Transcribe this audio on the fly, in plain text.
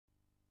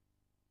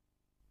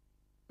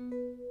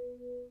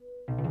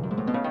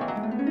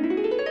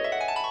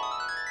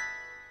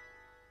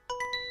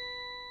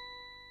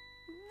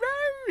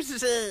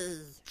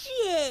Rosie!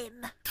 Jim!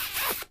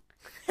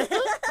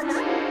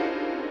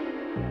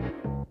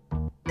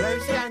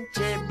 Rosie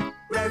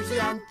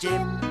and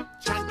Jim,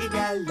 chugging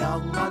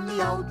along on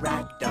the old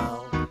rag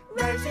doll.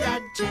 Rosie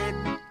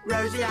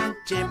and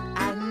Jim,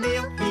 and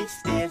Neil, he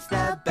steers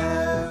the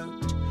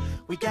boat.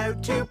 We go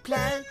to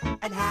play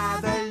and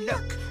have a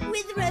look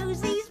With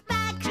Rosie's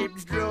bag,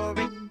 Jim's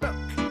drawing book.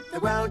 The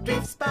world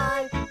drifts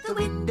by the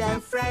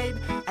window frame,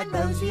 and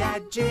Rosie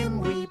and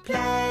Jim, we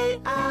play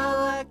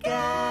our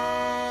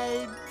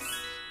games.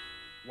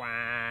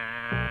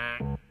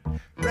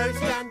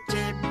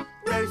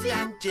 Rosie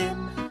and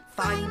Jim,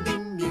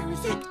 finding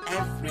music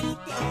every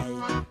day.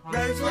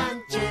 Rosie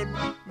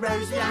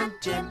and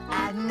Jim,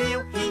 and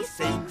Neil, he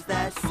sings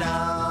the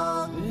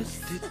song.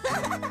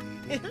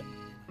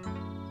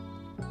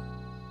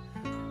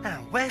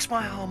 Now, where's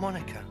my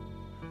harmonica?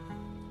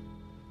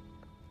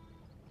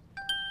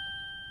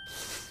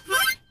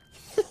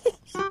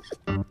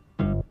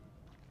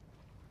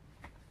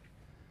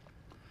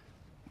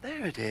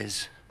 There it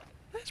is.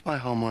 There's my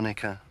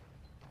harmonica.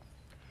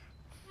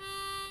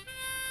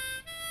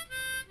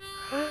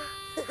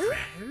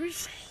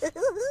 Rosie,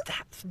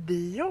 that's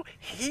Neil.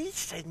 He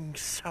sings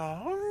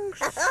songs.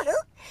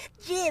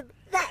 Jim,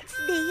 that's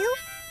Neil.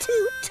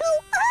 Toot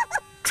toot.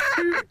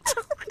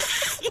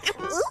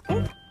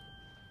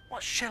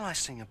 What shall I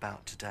sing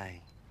about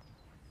today?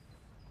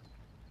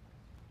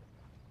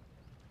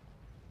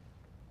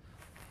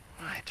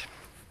 Right.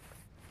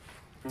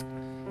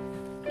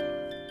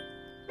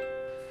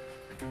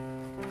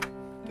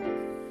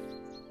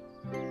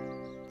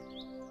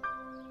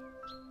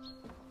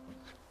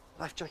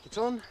 Life jacket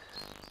on.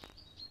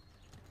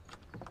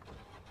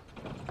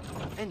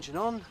 Engine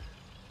on. And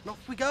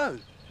off we go.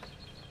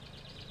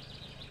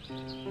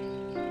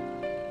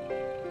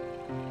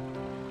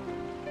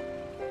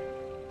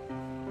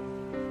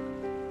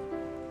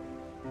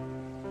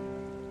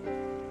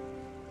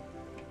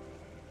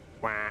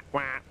 Wah,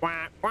 wah,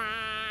 wah, wah.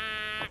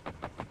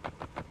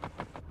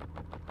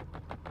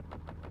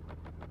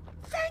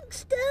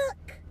 Thanks,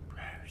 Duck.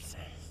 Rosie,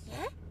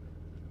 Yeah?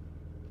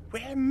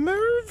 we're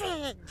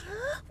moving.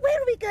 Where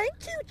are we going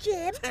to,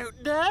 Jim?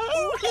 Don't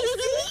know.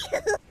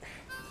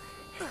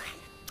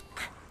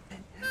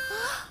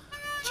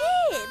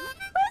 Jim,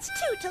 where's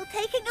Tootle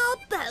taking our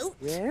boat?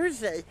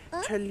 Rosie,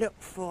 to look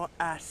for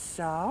a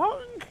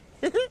song.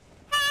 Jim,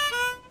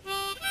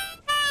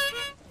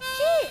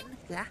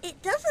 Yeah?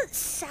 it doesn't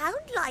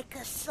sound like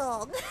a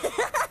song.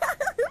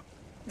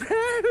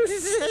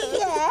 Rosie!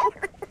 Yeah?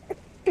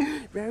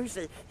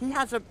 Rosie, he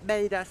hasn't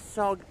made a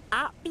song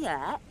up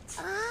yet.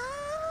 Ah.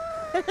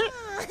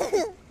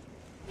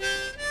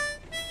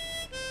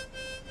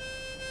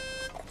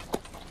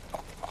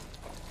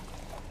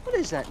 What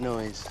is that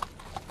noise?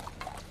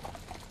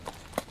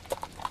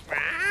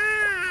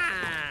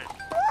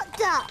 What,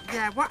 Duck?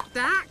 Yeah, what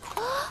that?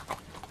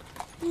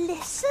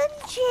 Listen,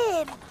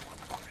 Jim.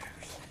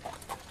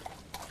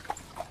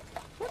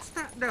 What's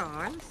that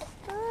noise?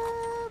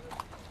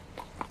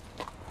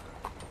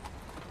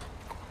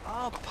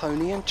 Ah,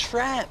 Pony and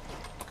Trap.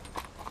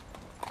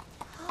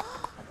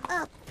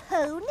 A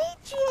pony,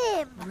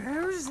 Jim.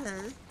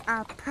 Rosie,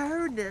 a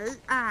pony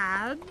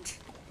and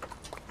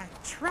a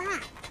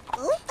trap.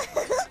 Oh.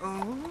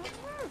 Oh.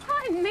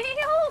 Hi,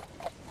 Neil.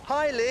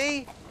 Hi,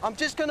 Lee. I'm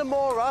just going to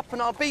moor up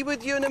and I'll be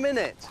with you in a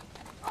minute.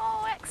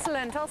 Oh,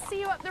 excellent. I'll see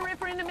you up the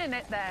river in a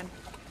minute then.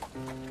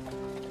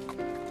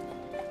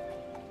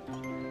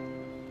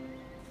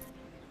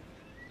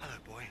 Hello,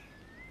 boy.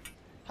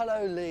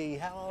 Hello, Lee.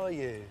 How are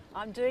you?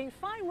 I'm doing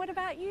fine. What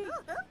about you?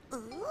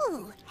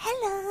 Ooh,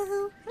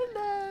 hello.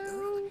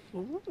 Hello.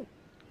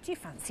 Do you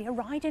fancy a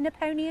ride in a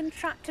pony and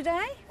trap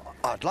today?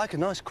 I'd like a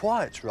nice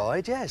quiet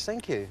ride, yes,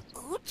 thank you.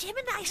 Ooh, Jim,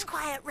 a nice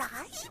quiet ride.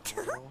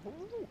 Oh,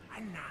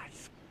 a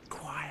nice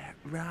quiet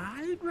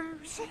ride,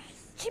 Rosie.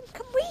 Jim,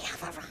 can we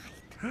have a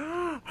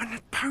ride? On a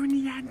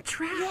pony and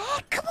trap. Yeah,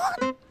 come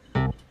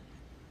on.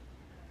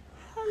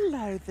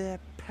 Hello there,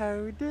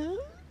 pony.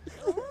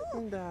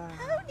 No.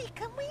 Pony,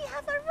 can we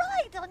have a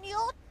ride on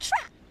your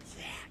trap?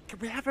 Yeah, can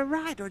we have a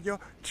ride on your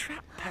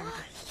trap, pony?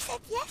 He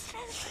said yes,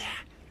 Rosie.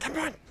 Yeah, come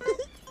on.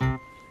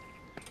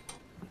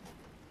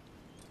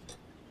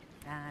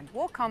 And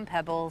walk on,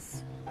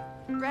 Pebbles.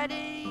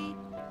 Ready,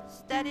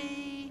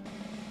 steady,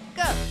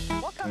 go.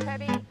 Walk on,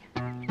 Pebby.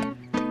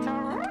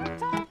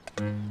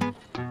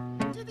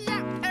 Giddy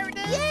up,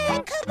 pony. Yeah,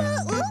 come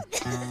on.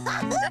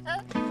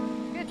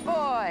 Good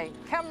boy.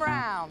 Come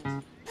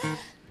round.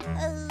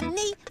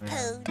 Pony,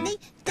 pony,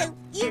 don't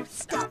you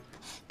stop.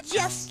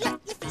 Just let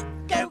your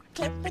feet go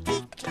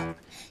clippity-clop.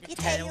 Your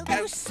tail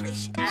goes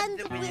swish and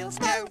the wheels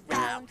go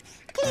round.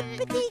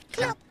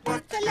 Clippity-clop,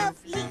 what a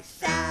lovely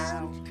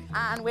sound.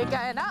 And we're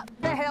going up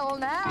the hill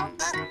now.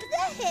 Up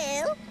the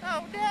hill.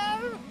 Oh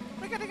no,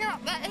 we're gonna go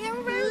up that hill,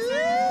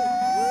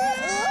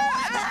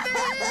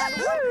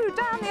 Woo,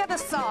 down the other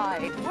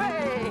side.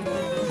 Way.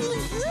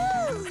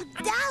 Ooh,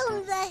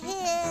 down the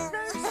hill.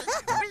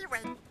 We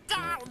went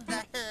down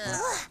the hill.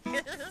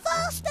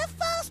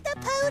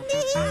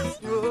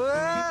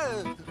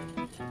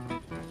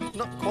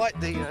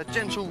 really a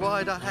gentle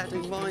ride I had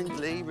in mind,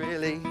 Lee,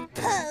 really.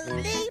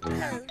 Pony,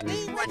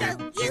 pony, why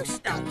don't you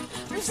stop?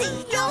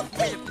 See your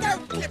feet go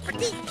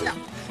clippity-clop.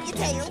 Your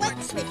tail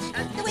went switch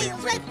and the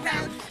wheels went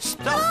round.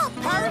 Stop,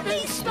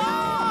 pony,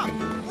 stop!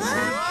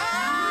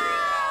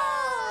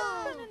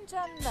 And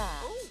done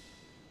that.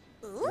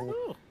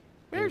 Ooh.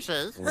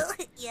 Rosie,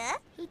 Yeah?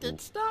 he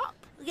did stop.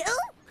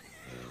 Oh.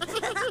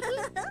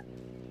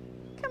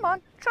 Come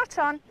on, trot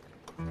on.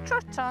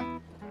 Trot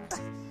on.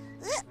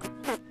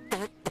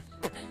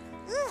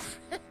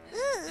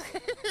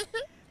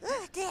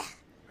 Oh dear.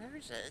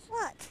 Rosie,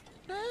 What?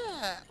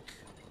 look.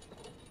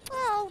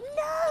 Oh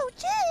no,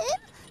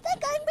 Jim! They're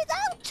going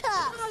without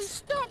us! Oh,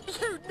 stop,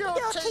 you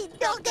naughty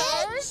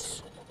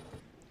nuggets!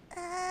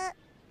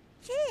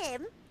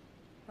 Jim,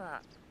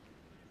 What?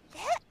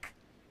 look!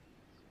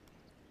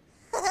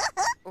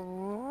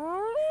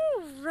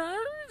 Oh,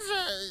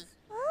 Rosie.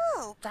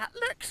 Oh, That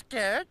looks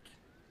good.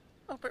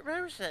 Oh, but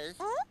Rosie,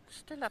 Huh?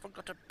 still haven't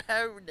got a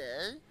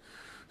pony.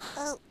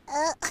 oh,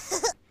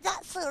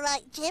 that's all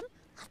right, Jim.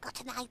 I've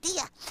got an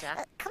idea.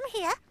 Yeah? Come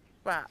here.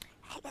 What?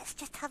 Hey, let's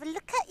just have a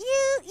look at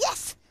you.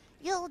 Yes,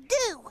 you'll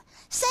do.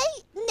 Say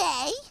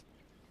nay.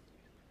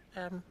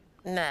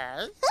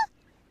 No.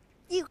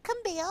 You can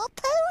be our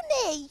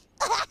pony.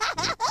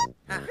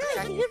 Right,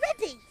 are you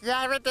ready?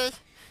 Yeah, ready?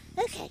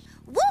 Okay,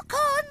 walk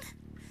on.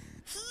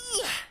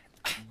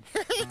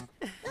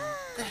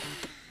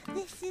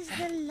 This is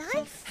the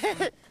life.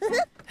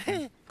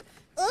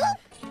 Oh.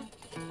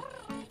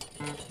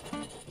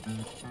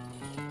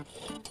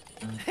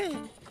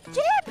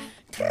 Jim,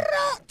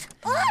 trot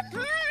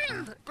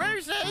on.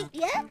 Rosie,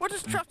 Yeah? what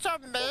does trot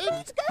on mean?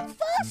 Let's go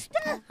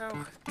faster.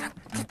 Oh,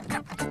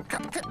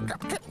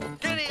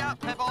 Giddy up,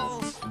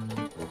 Pebbles!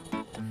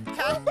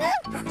 Oh no,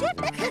 Jim,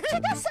 they're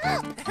catching us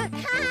up.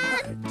 Canter.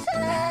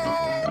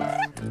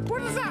 what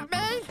does that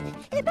mean?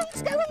 It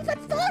means go even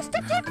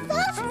faster, Jim,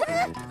 faster.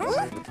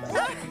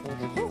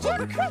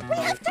 Jim, quick, we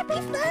have to be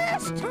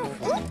first.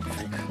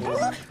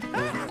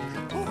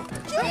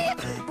 Jim,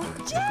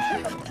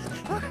 Jim.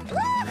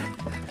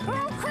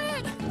 Oh,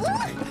 quick!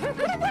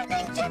 We're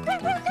winning, Jim,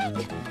 we're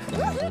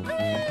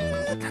winning.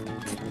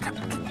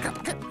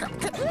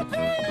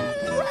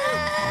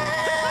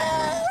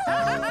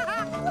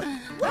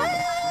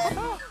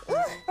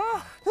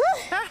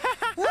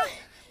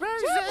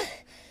 Rosie!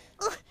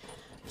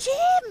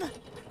 Jim!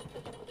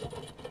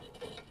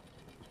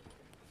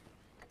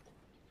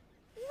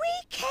 We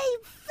came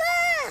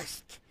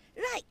first!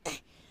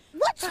 Right,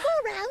 what's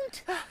more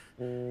round?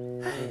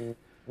 Jim?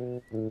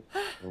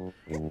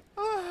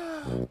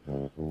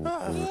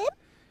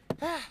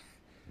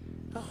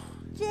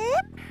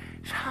 Jim?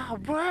 It's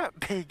hard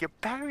work being a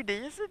pony,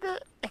 isn't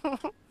it?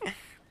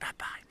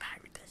 Bye-bye,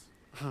 ponies.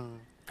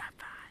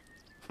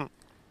 Bye-bye.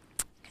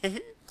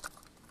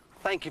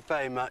 Thank you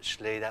very much,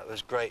 Lee. That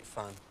was great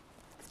fun.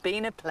 It's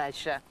been a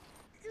pleasure.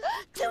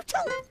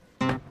 Toot-toot!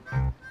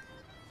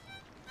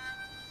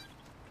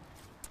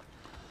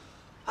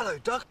 Hello,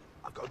 Doug.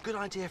 I've got a good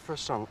idea for a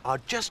song. I'll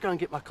just go and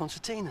get my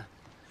concertina.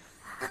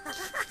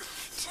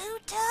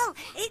 Toot-toot!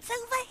 It's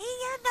over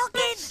here,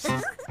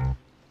 Noggin!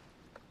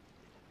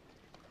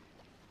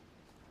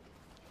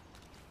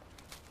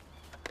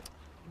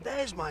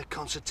 There's my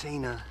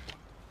concertina.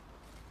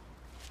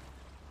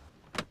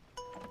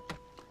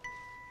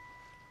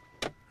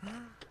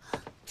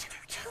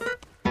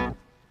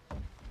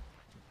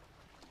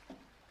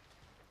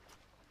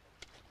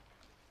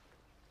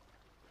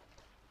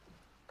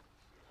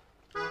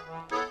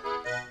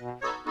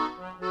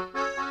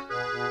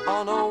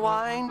 On a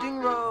winding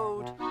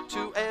road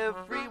to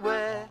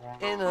everywhere,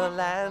 in a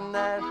land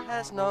that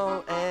has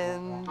no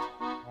end,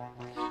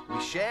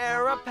 we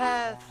share a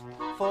path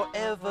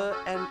forever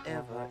and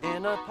ever,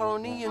 in a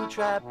pony and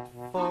trap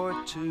for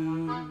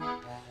two.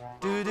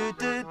 Do do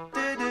do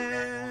do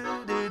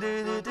do do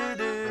do do do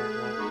do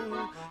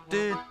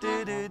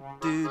do do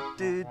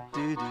do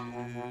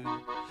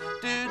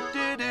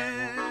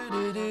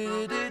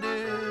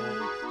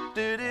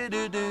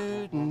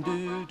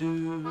do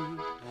do.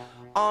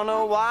 On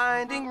a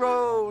winding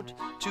road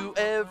to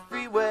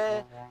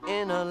everywhere,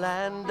 in a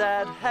land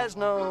that has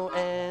no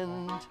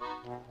end,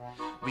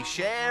 we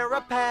share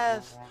a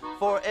path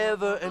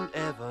forever and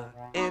ever,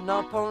 in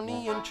our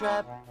pony and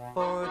trap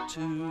for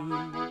two.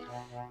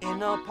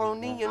 In our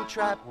pony and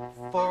trap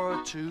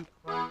for two.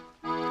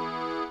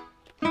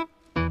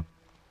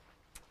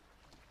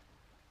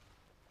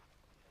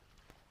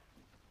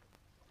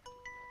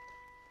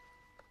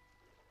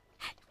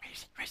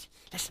 Rosie,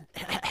 listen.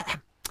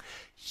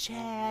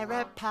 Share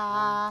a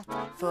path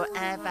forever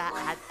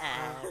and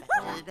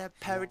ever, in a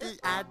pony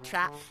and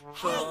trap Hey,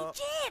 for...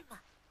 Jim!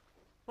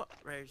 What,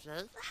 Rosie?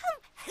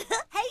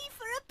 Hey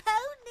for a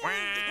pony!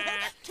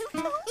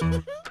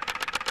 Toot-toot!